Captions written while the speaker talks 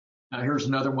Now here's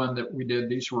another one that we did.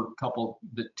 These were a couple.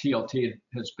 The TLT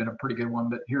has been a pretty good one,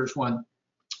 but here's one,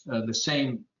 the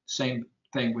same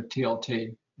thing with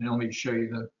TLT. And let me show you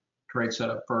the trade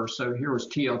setup first. So here was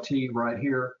TLT right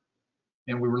here,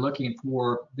 and we were looking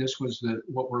for, this was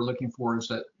what we're looking for is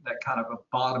that kind of a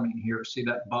bottoming here. See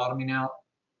that bottoming out?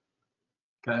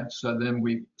 Okay, so then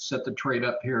we set the trade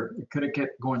up here. It could have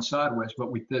kept going sideways,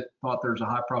 but we thought there's a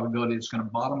high probability it's going to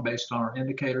bottom based on our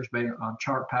indicators, based on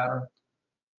chart pattern.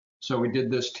 So we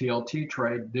did this TLT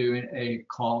trade doing a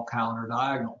call calendar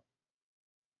diagonal.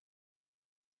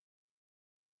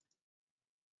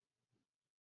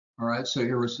 All right, so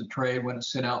here was the trade when it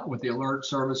sent out with the alert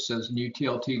service, says new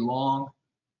TLT long,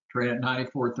 trade at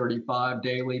 94.35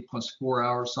 daily plus 4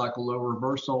 hour cycle low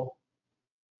reversal,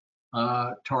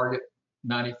 target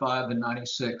 95 to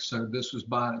 96. So this was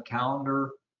buying a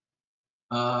calendar.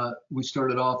 We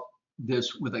started off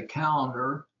this with a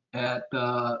calendar at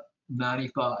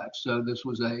 95. So this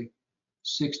was a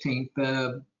 16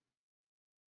 Feb,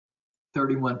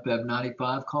 31 Feb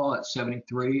 95 call at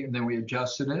 73, and then we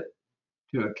adjusted it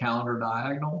to a calendar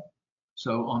diagonal.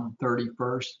 So on the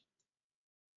 31st,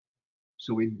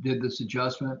 so we did this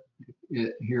adjustment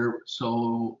here.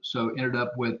 So ended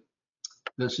up with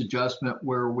this adjustment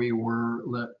where we were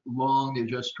long the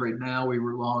adjust trade now, we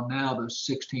were long now the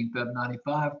 16 Feb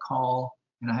 95 call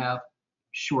and a half,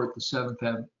 short the 7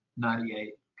 Feb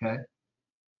 98. Okay,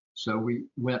 so we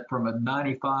went from a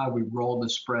 95, we rolled the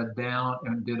spread down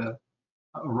and did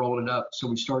rolled it up. So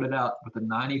we started out with a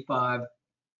 95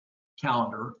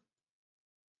 calendar,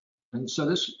 and so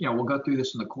this, we'll go through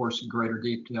this in the course in greater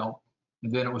detail.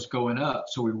 And then it was going up,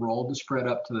 so we rolled the spread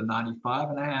up to the 95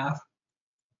 and a half,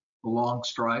 the long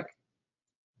strike,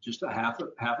 just a half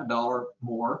a dollar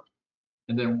more,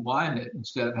 and then widened it.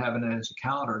 Instead of having it as a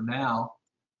calendar, now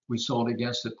we sold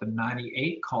against it the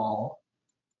 98 call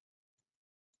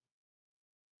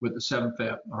with the 7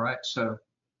 Feb. All right, so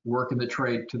working the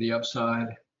trade to the upside.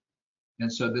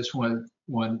 And so this one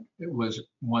it was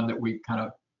one that we kind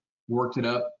of worked it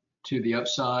up to the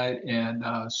upside, and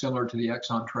similar to the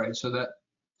Exxon trade. So that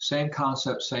same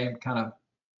concept, same kind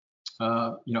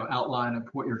of outline of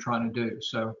what you're trying to do.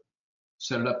 So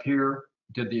set it up here,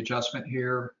 did the adjustment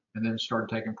here, and then started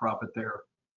taking profit there.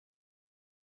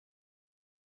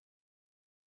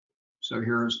 So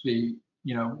here's the,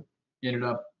 ended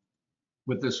up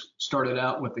with this, started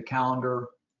out with the calendar,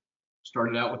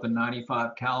 started out with the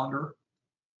 95 calendar,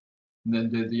 and then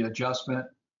did the adjustment,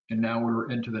 and now we're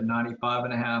into the 95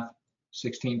 and a half,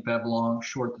 16 Feb long,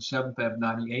 short the 7 Feb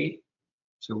 98.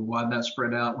 So we widened that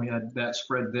spread out. We had that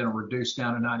spread then reduced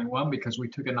down to 91 because we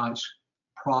took a nice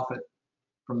profit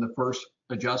from the first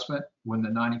adjustment when the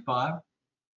 95.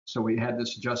 So we had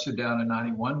this adjusted down to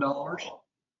 $91,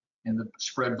 and the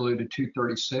spread blew to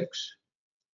 236.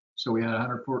 So we had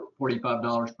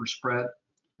 $145 per spread,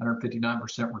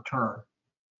 159% return.